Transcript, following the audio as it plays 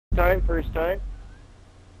First time.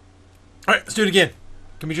 Alright, let's do it again.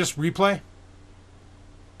 Can we just replay?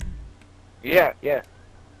 Yeah, yeah.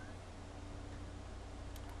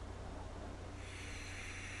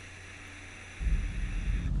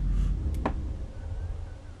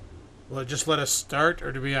 Will it just let us start,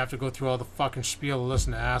 or do we have to go through all the fucking spiel to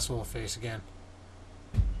listen to Asshole Face again?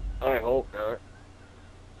 I hope not.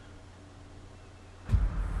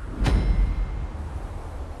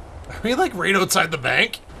 Are we like right outside the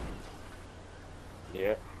bank?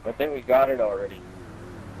 Yeah, I think we got it already.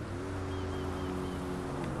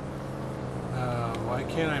 Why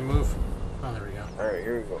can't I move? Oh, there we go. Alright,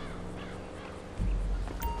 here we go.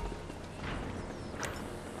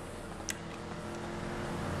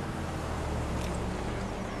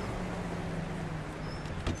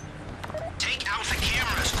 Take out the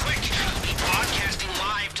cameras, quick! Be broadcasting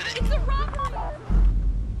live to the... It's a robbery!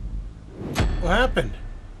 What happened?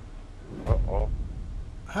 Uh-oh.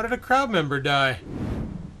 How did a crowd member die?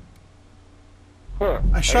 Huh.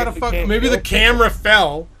 I shot a guess we fuck. can't Maybe the kill camera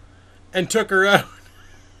fell and took her out.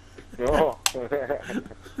 people.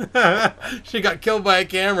 She got killed by a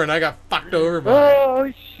camera and I got fucked over by it.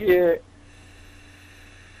 Oh, shit.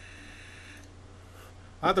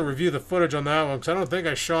 I'll have to review the footage on that one because I don't think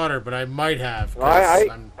I shot her, but I might have.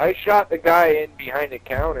 I shot the guy in behind the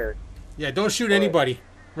counter. Yeah, don't shoot anybody.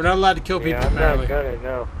 We're not allowed to kill people, Yeah, I'm apparently. not gonna,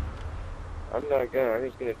 no. I'm not gonna. I'm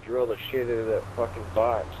just gonna drill the shit out of that fucking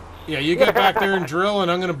box. Yeah, you get back there and drill,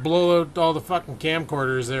 and I'm going to blow out all the fucking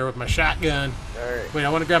camcorders there with my shotgun. Alright. Wait, I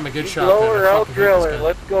want to grab my good You shotgun. blow her I out, fucking hate drill this her. gun.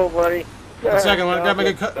 Let's go, buddy. 1 second, I want to grab my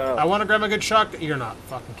good. Stop. I want to grab my good shotgun. You're not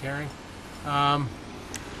fucking carrying.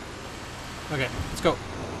 Okay, let's go.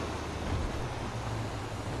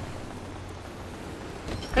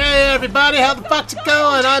 Hey everybody, how the fuck's it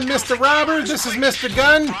going? I'm Mr. Roberts. This is Mr.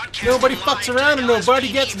 Gunn. Nobody fucks around and nobody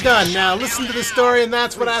gets done. Now listen to the story, and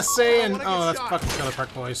that's what I say. And oh, that's fucking Trailer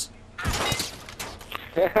Park Boys.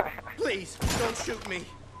 Please, don't shoot me.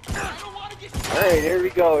 Alright, here we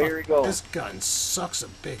go, here we go. This gun sucks a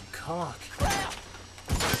big cock.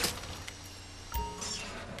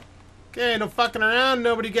 Okay, no fucking around.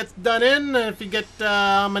 Nobody gets done in. And if you get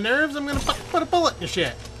on my nerves, I'm gonna fucking put a bullet in your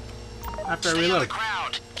shit. After I reload.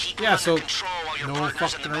 Yeah, so no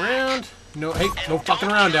fucking around. No, hey, no fucking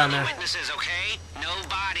around down there. Witnesses, okay? No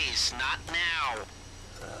bodies, not now.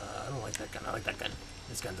 I don't like that gun. I like that gun.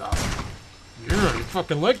 This gun's awesome. Yeah, you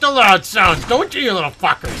fucking like the loud sounds, don't you, you little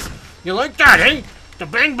fuckers? You like that, eh? The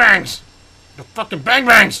bang bangs. The fucking bang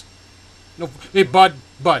bangs. No, hey, buddy,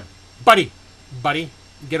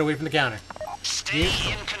 get away from the counter. Stay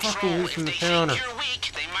Get in the fuck control. away If from they the counter. think you're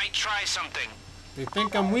weak, they might try something. They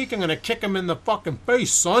think I'm weak, I'm gonna kick him in the fucking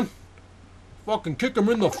face, son. Fucking kick him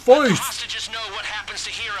in the face. Hostages know what happens to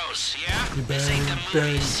heroes, yeah? You This ain't bang, the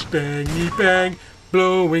bang, movies. bang, me bang,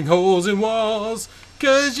 blowing holes in walls.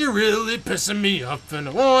 Cause you're really pissing me off and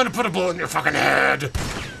I wanna put a bullet in your fucking head.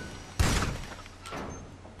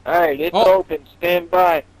 Alright, it's Oh. open. Stand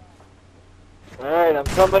by. Alright, I'm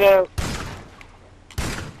coming out.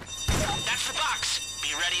 That's the box.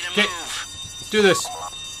 Be ready to Okay, move. let's do this.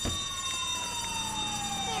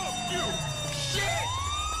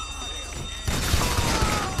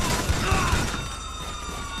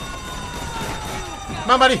 Come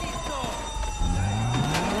on, buddy.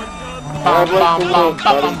 Drive like the wolf,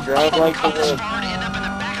 buddy. Drive like the wolf. Smart end up in the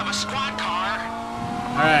back of a squad car.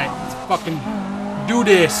 Alright, let's fucking do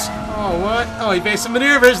this. Oh, what? Oh, he facing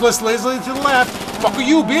maneuvers. Let's lazily to the left. Fuck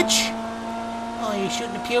you, bitch. Oh, you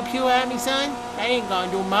shooting a pew-pew at me, son? I ain't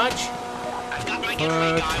gonna do much. I've got my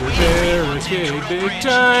getaway Fuck guy your waiting for me barricade on San Trudeau big Bridge.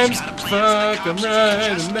 times. He's got a plan Fuck for 'em the right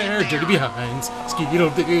cops. in there, dirty behinds.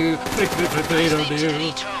 Ski-do-do, flick-flick-flick-do-do. His name's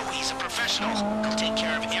Eddie Toe. He's a professional. He'll take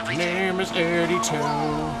care of My everything. name is Eddie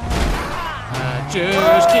Toe. I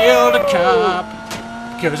just killed a cop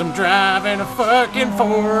because I'm driving a fucking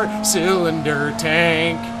 4-cylinder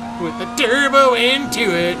tank with a turbo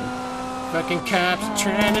into it. Fucking cops are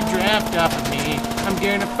trying to draft off of me. I'm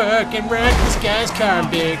gonna fucking wreck this guy's car in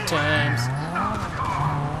big times.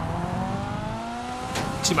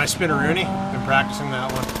 See my spinneroonie? Been practicing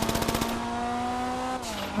that one.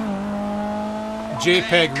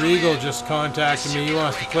 JPEG Regal just contacted me. He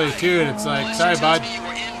wants to play too, and it's like, sorry, bud.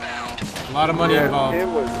 A lot of money involved. It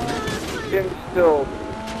was. Tim's still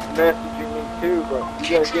messaging me too, but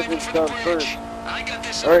you gotta get this done first.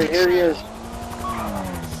 Alright, here he is.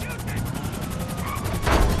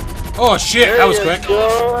 Oh shit, that was There quick. you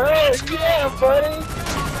go. Hey, yeah, buddy.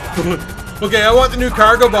 Okay, I want the new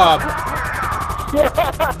cargo bob.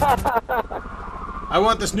 I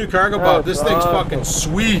want this new cargo bob. This thing's fucking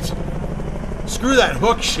sweet. Screw that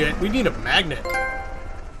hook shit. We need a magnet.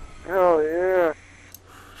 Hell yeah.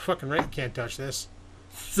 Fucking right, you can't touch this.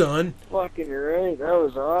 Son. Fucking right. That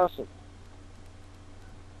was awesome.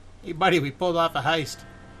 Hey, buddy, we pulled off a heist.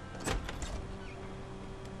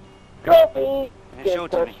 Copy! Show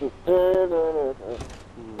it to me.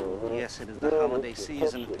 me. Yes, it is the holiday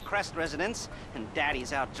season. Crest residence, and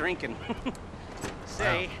Daddy's out drinking.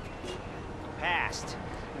 Say, passed.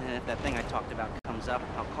 And if that thing I talked about comes up,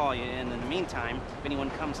 I'll call you. And in the meantime, if anyone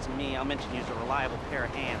comes to me, I'll mention you as a reliable pair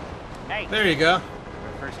of hands. Hey! There you go.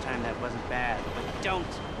 For the first time, that wasn't bad. But don't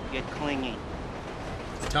get clingy.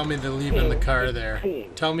 Tell me they're leaving the car there.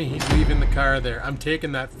 Tell me he's leaving the car there. I'm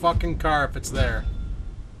taking that fucking car if it's there.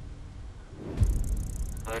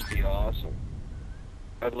 That'd be awesome.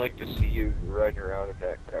 I'd like to see you riding around in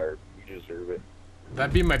that car. You deserve it.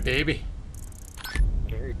 That'd be my baby.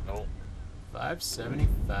 There you go.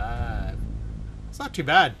 575. It's not too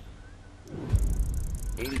bad.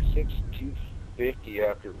 86,250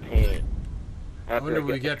 after paying. I wonder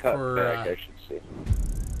what we get for. Back, I should say.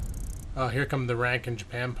 Oh, here come the rank in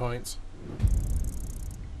Japan points.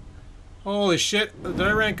 Holy shit! Did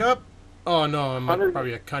I rank up? Oh no, I'm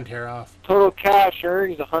probably a cunt hair off. Total cash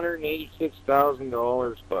earnings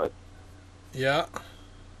 $186,000, bud. Yeah.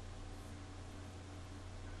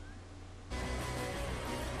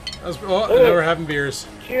 Oh, hey. now we're having beers.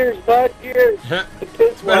 Cheers, bud. Cheers.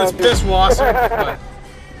 It's about as piss wasser.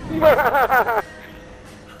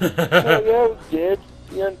 Yeah, we did.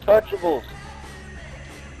 The Untouchables.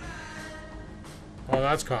 Oh,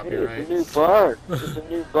 that's copyright. Hey, it's a new bar. It's a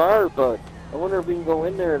new bar, bud. I wonder if we can go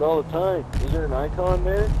in there at all the time. Is there an icon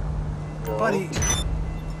there? No. Buddy,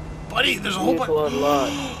 there's a whole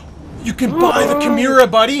bunch. You can buy the Chimera,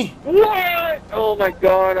 buddy. What? Oh my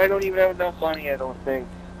god, I don't even have enough money, I don't think.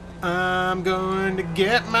 I'm going to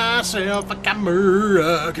get myself a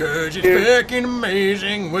Chimera, cause it's fucking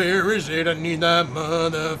amazing. Where is it? I need that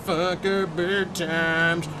motherfucker big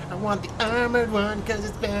times. I want the armored one, cause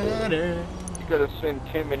it's better. You gotta send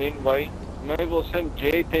Tim an invite. Might as well send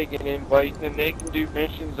JPEG an invite, and they can do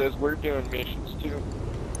missions as we're doing missions too.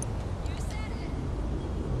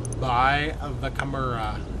 Buy the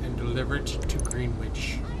Chimera and deliver it to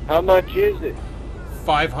Greenwich. How much is it?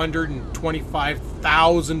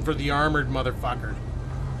 525,000 for the armored motherfucker.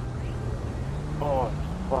 Oh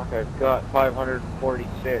fuck! I've got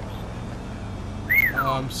 546.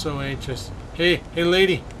 Oh, I'm so anxious. Hey,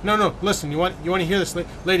 lady. No, listen. You want to hear this,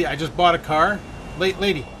 lady? I just bought a car.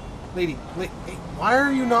 Lady. Hey, why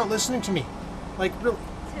are you not listening to me? Like, really?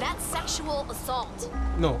 That's sexual assault.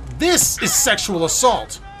 No, this is sexual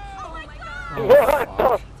assault. Oh my god. Oh, What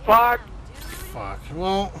the fuck? Fuck.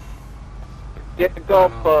 Well, Get the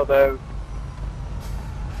golf club out.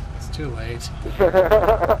 it's too late. Oh,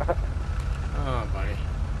 Oh, buddy.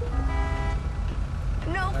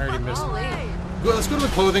 No, I already missed it. way. Well, let's go to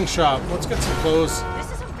the clothing shop. Let's get some clothes.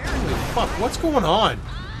 This is Holy America. fuck, what's going on?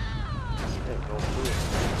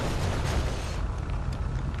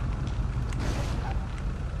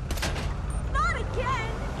 Not again.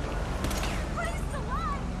 Please,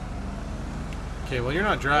 alive. Okay, well, you're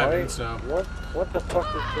not driving, so. What the fuck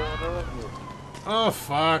is going on here? Oh,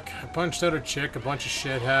 fuck. I punched out a chick, a bunch of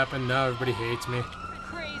shit happened, now everybody hates me.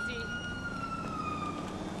 Crazy.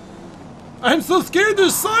 I'm so scared,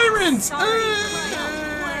 there's sirens! Sorry,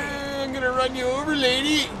 I'm gonna run you over,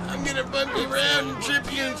 lady. I'm gonna bump you around and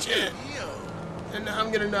trip you and shit. And now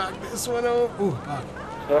I'm gonna knock this one over. Ooh, fuck.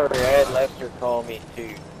 Sorry, I had Lester call me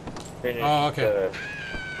to finish all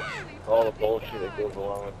the bullshit that goes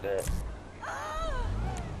along with that.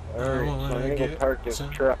 Alright, so I'm gonna go park this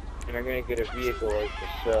truck, and I'm gonna get a vehicle out to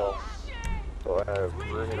sell. So I have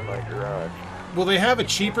room in my garage. Well, they have a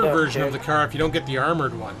cheaper version of the car if you don't get the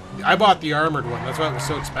armored one. I bought the armored one, that's why it was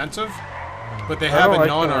so expensive. But they have a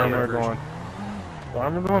non-armored version. The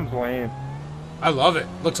armored one's lame. I love it.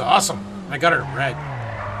 Looks awesome. I got it in red.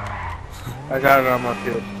 I got it on my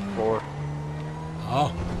PS4.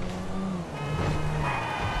 Oh.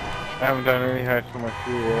 I haven't done any heists on my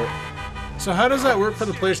 3 yet. So how does that work for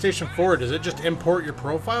the PlayStation 4? Does it just import your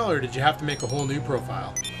profile, or did you have to make a whole new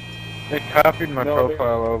profile? They copied my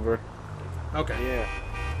profile over. Okay. Yeah.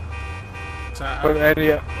 So But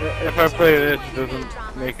if I play this, it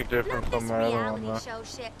doesn't make a difference on my other one, though.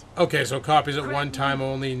 okay, so it copies it one time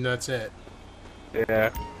only, and that's it. Yeah.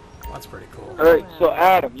 Well, that's pretty cool. Alright, so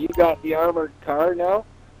Adam, you got the armored car now?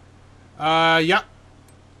 Yeah.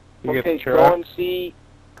 Okay, go and see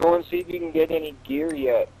if you can get any gear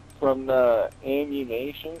yet from the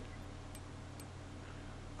ammunition.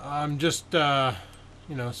 I'm just, spending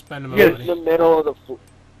my Get money. in the middle of the.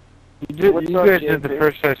 You guys did the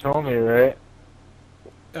first heist only, right?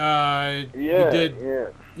 We did. Yeah.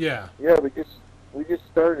 Yeah. Yeah, we just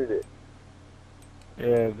started it.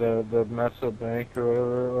 Yeah, the Meso Bank or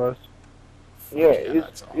whatever it was. Yeah,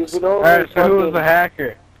 that's is it awesome. only Alright, so who was fucking- the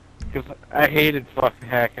hacker? Because I hated fucking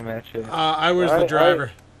hacking that shit. I was the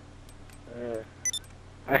driver.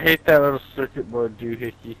 I hate that little circuit board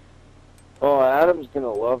doohickey. Oh, Adam's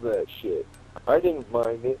gonna love that shit. I didn't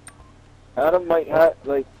mind it. Adam might have,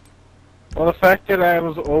 like... Well, the fact that I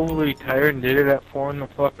was overly tired and did it at 4 in the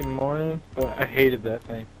fucking morning, but I hated that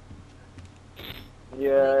thing.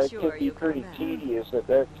 Yeah, Make it sure could be you pretty come back. tedious at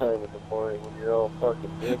that time in the morning when you're all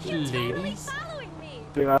fucking busy. Ladies. Following me.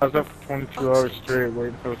 Dude, I was up for 22 hours straight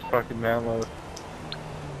waiting for this fucking download.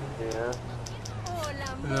 Yeah.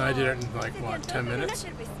 And then I did it in like, what, 10 minutes?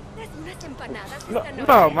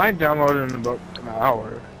 No, mine downloaded in about an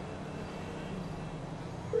hour.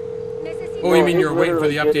 Oh, you mean you were it waiting for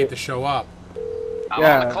the literally did update it. to show up?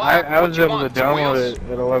 Yeah, I was able to download it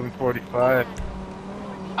at 11:45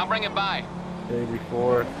 I'll bring it by. the day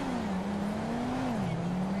before.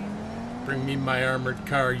 Bring me my armored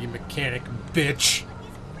car, you mechanic bitch.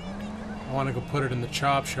 I want to go put it in the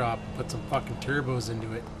chop shop and put some fucking turbos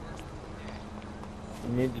into it.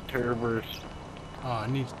 You need the turbos. Oh, it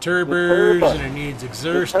needs turbos turbos. and it needs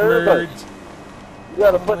exhaust turbos. modes. You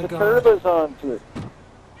gotta Oh put my the God. turbos onto it.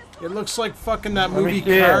 It looks like fucking that Let me movie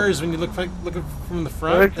see it. Cars when you look looking from the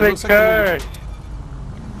front. Looks It like looks like the cars.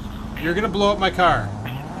 movie. You're gonna blow up my car.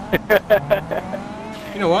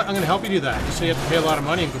 You know what? I'm gonna help you do that. Just so you have to pay a lot of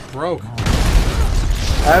money and go broke.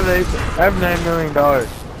 I have $9 million.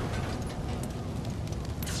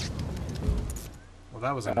 Well,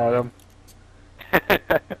 that was a Adam.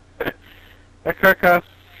 That car costs.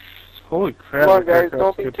 Holy crap. Come on, that car guys, don't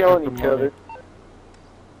costs be good killing fucking each money. other.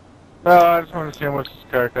 No, I just want to see how much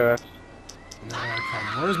this car costs.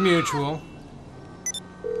 Where's mutual?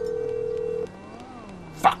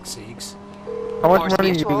 Fuck sakes. How much Force money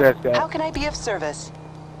you Mutual, guys how got? can I be of service?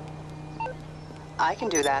 I can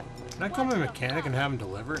do that. Can I call my mechanic and have him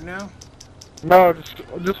deliver it now? No,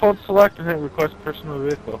 just hold select and hit request personal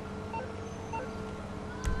vehicle.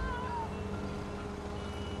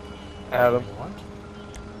 Adam, What?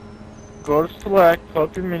 go to select, pull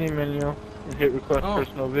up your mini menu, and hit request Oh.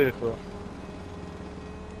 personal vehicle.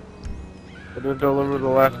 It'll deliver the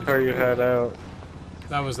last car you had out.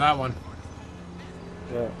 That was that one.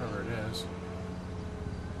 Yeah. Whatever it is.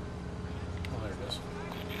 Oh, there it is.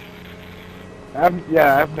 I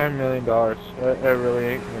have $9 million. I really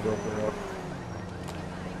ain't gonna go for it.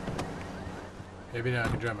 Maybe now I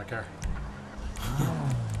can drive my car.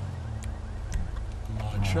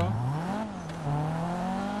 Mod shop?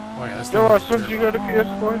 Oh yeah, that's Yo, the shouldn't you go to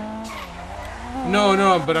PS4?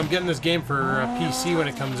 No, but I'm getting this game for PC when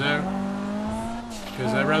it comes out.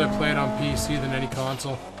 Because I'd rather play it on PC than any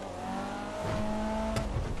console.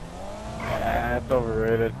 Yeah, it's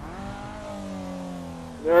overrated.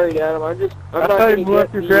 Alright, Adam, I'm I not thought gonna you blew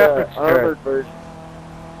up get your the graphics card. armored version.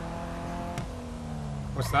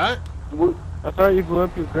 What's that? I thought you blew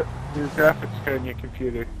up your graphics card in your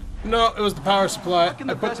computer. No, it was the power supply. Fucking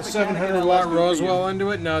I the put best the mechanic in 700 LA watt for you. Roswell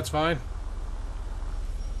into it. Now it's fine.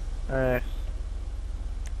 Nice.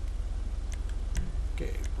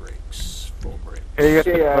 Okay, brakes. Full brakes. Hey, you got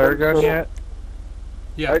the Okay, flare Adam, gun so- yet?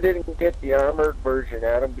 Yeah. I didn't get the armored version,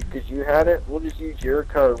 Adam, because you had it. We'll just use your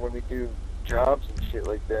car when we do jobs and shit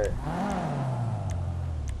like that.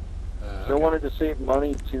 So I wanted to save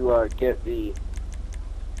money to get the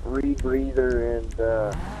rebreather and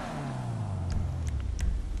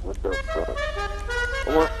what the fuck?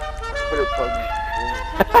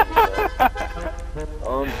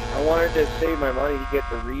 I wanted to save my money to get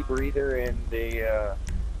the rebreather and the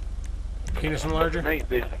Penis enlarger? night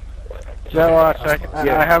vision. No, watch. I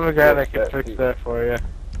have a guy Yeah, that can that fix too. that for you. Yeah,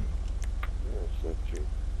 so true.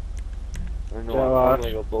 I know, Yeah, I'm watch.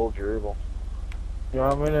 like a bull gerbil. You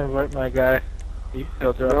want me to invite my guy?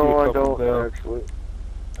 He'll drop No, you I a couple don't bills. actually.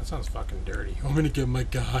 That sounds fucking dirty. I'm gonna get my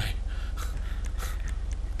guy.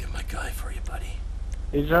 Get my guy for you, buddy.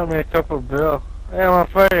 He dropped me a couple bills. Hey, I'm on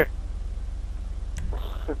fire.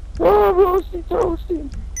 Oh, roasty toasty.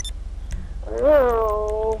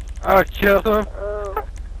 Oh, I'll kill him. oh,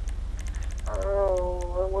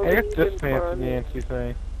 oh. I Hey, wasn't it's this even fancy funny. Nancy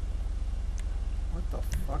thing. What the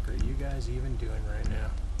fuck are you guys even doing right now?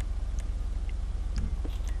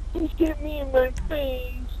 Just get me in my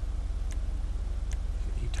face.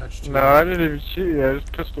 You touched No, I didn't even shoot you. I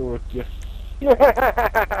just pistol whipped you.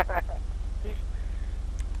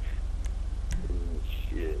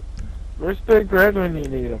 Shit. Where's Big Red when you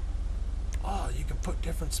need him? Oh, you can put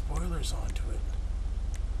different spoilers onto it.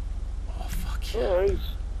 Oh, fuck yeah. Nice.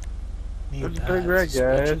 Need Where's that. Big Red, guys?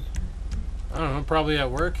 Suspension. I don't know, probably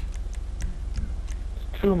at work.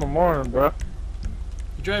 It's 2 in the morning, bro.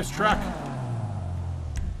 He drives truck.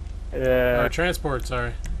 Yeah. Transport,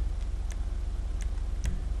 sorry.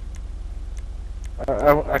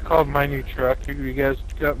 I called my new truck. You guys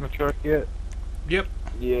got in the truck yet? Yep.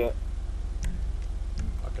 Yeah.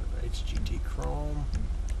 Fucking HGT Chrome.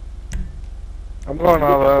 I'm going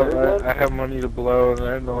all out. I have money to blow, and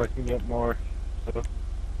I know I can get more. So.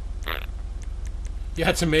 Yeah,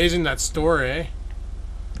 it's amazing that store, eh?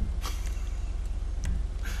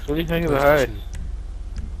 What do you think of the heist?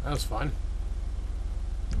 That was fun.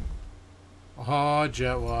 Oh,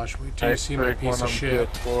 jet wash. Wait till you see my piece of shit.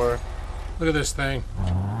 Look at this thing.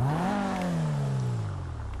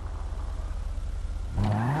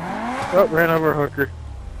 Oh, ran over a hooker.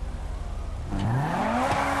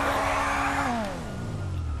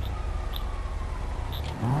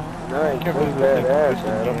 Nice. Look at that ass,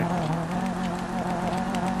 Adam.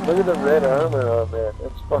 Look at the red armor on there.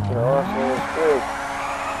 That's fucking awesome as shit.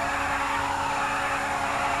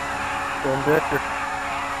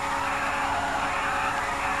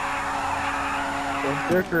 Don't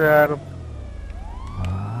dicker at him.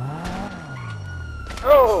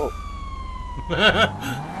 Oh!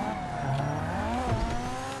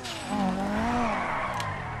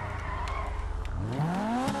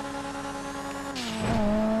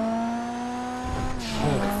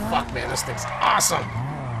 Holy fuck, man, this thing's awesome!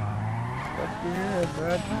 Fuck yeah,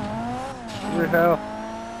 bud. Your hell.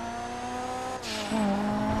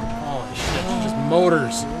 Holy shit, just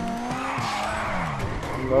motors.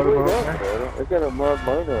 I got a mod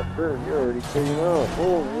mine up here. You're already taking off.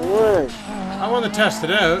 Oh, what? I want to test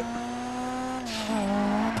it out.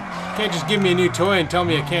 Can't just give me a new toy and tell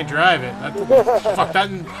me I can't drive it. Fuck that.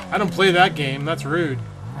 I don't play that game. That's rude.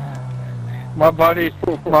 My buddy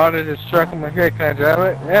modded his truck. I'm like, hey, can I drive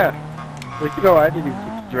it? Yeah. Like, you know, I didn't even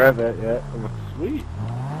get to drive that yet. I'm like, sweet.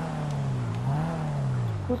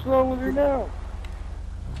 What's wrong with her now?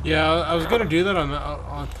 Yeah, I was gonna do that on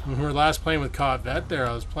when we were last playing with Corvette there.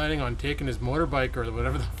 I was planning on taking his motorbike or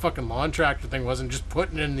whatever the fucking lawn tractor thing was and just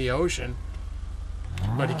putting it in the ocean.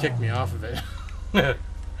 But he kicked me off of it.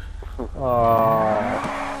 Aww.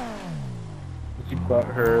 He butt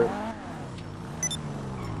hurt.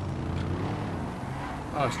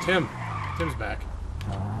 Oh, it's Tim. Tim's back.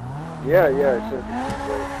 Yeah, I said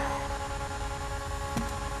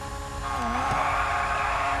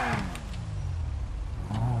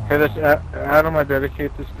Hey, Adam, I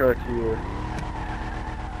dedicate this car to you.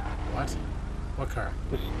 What? What car?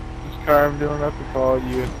 This car I'm doing up is all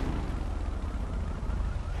you.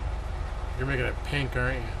 You're making it pink,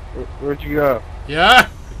 aren't you? Where'd you go? Yeah?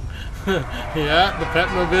 Yeah, the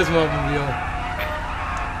Petmo Bismobile.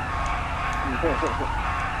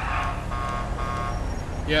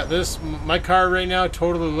 Yeah, my car right now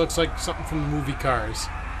totally looks like something from the movie Cars.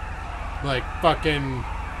 Like fucking...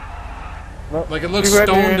 Well, like it looks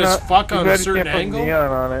stoned as fuck on a certain angle.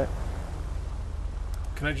 Neon on it.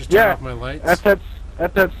 Can I just turn off my lights? At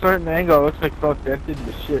that certain angle, it looks like fuck dented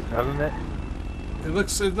to shit, doesn't it? It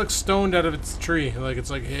looks stoned out of its tree. Like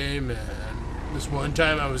it's like, hey man, this one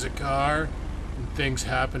time I was a car and things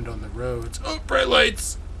happened on the roads. Oh, bright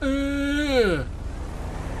lights! Bro,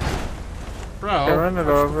 Turn it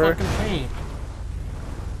over. fucking paint.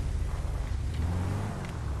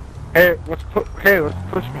 Hey, let's push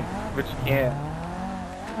me, but you can't.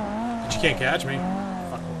 But you can't catch me.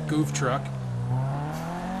 Fucking goof truck.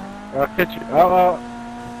 I'll catch you. Oh,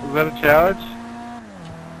 is that a challenge?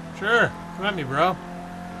 Sure, come at me, bro.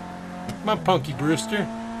 Come on, Punky Brewster.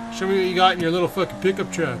 Show me what you got in your little fucking pickup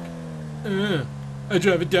truck. I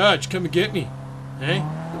drive a Dodge. Come and get me. Hey?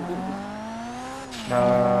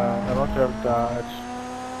 Nah, I don't drive a Dodge.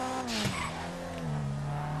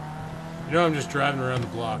 You know I'm just driving around the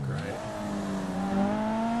block, right?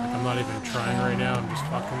 Like I'm not even trying right now. I'm just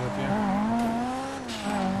fucking with you.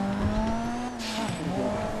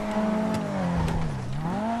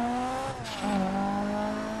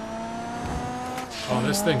 Oh,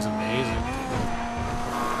 this thing's amazing.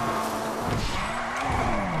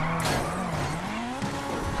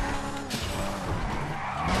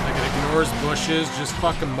 Like it ignores bushes, just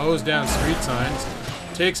fucking mows down street signs.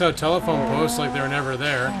 Takes out telephone posts like they were never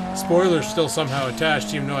there. Spoiler's still somehow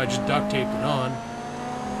attached even though I just duct taped it on.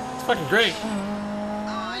 It's fucking great.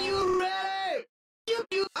 Are you ready?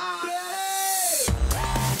 You are ready.